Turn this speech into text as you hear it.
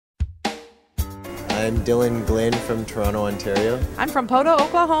I'm Dylan Glynn from Toronto, Ontario. I'm from Poto,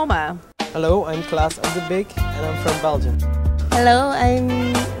 Oklahoma. Hello, I'm Klaas of the Big and I'm from Belgium. Hello,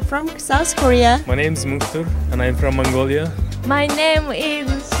 I'm from South Korea. My name is Muktur and I'm from Mongolia. My name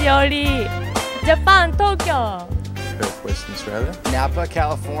is Shiori, Japan, Tokyo. Perth, Western Australia. Napa,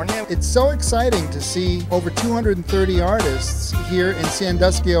 California. It's so exciting to see over 230 artists here in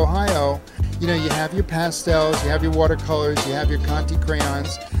Sandusky, Ohio. You know, you have your pastels, you have your watercolors, you have your Conte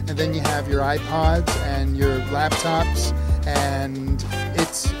crayons, and then you have your iPods and your laptops, and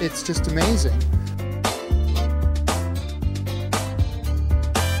it's just amazing.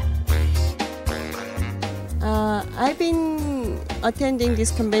 I've been attending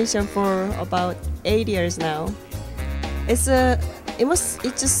this convention for about 8 years now. It's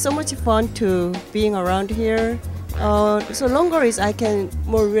just so much fun to being around here. So longer is I can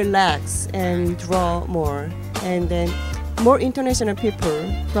more relax and draw more, and then more international people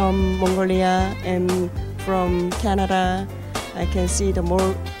from Mongolia and from Canada. I can see the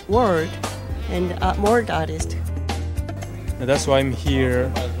more world and more artists. And that's why I'm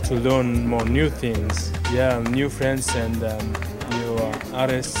here to learn more new things. Yeah, new friends and new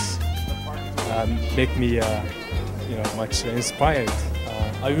artists make me much inspired.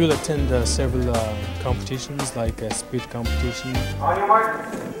 I will attend several competitions like a speed competition. On your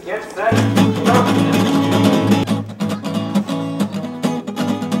mark, get set, go!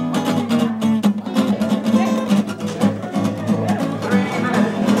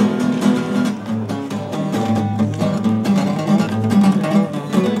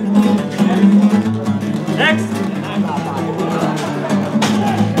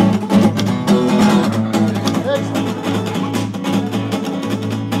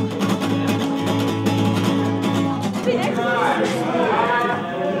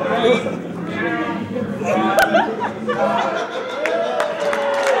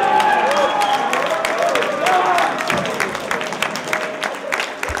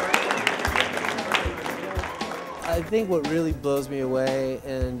 I think what really blows me away,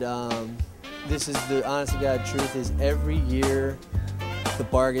 and this is the honest to God truth, is every year the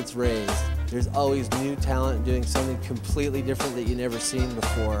bar gets raised. There's always new talent doing something completely different that you've never seen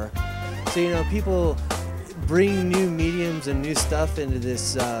before. So, you know, people bring new mediums and new stuff into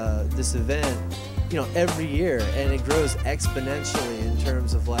this event, you know, every year, and it grows exponentially in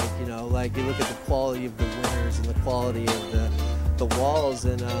terms of like you look at the quality of the winners and the quality of the walls,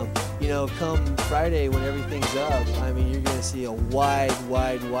 and you know, come Friday when everything's up, I mean, you're going to see a wide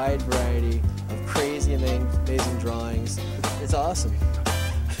variety of crazy, amazing drawings. It's awesome.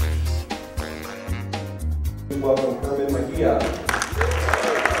 Welcome Herman Mejia.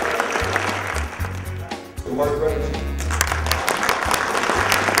 To Mark Greenwich.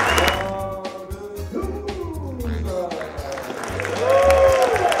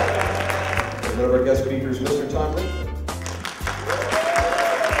 And one of our guest speakers, Mr. Tom Lee.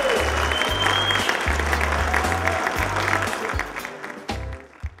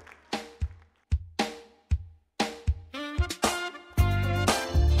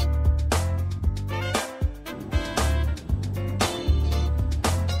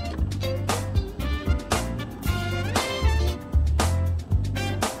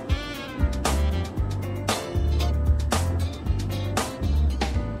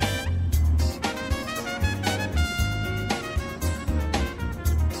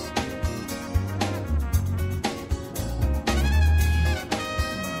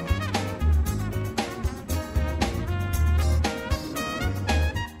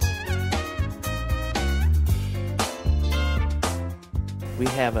 We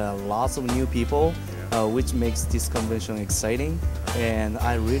have lots of new people, which makes this convention exciting, and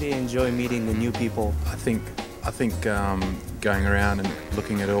I really enjoy meeting the new people. I think going around and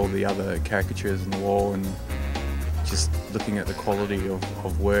looking at all the other caricatures on the wall and just looking at the quality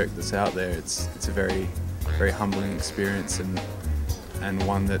of work that's out there, it's a very humbling experience, and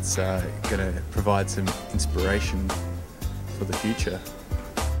one that's going to provide some inspiration for the future.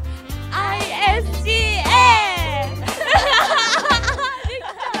 ISCA!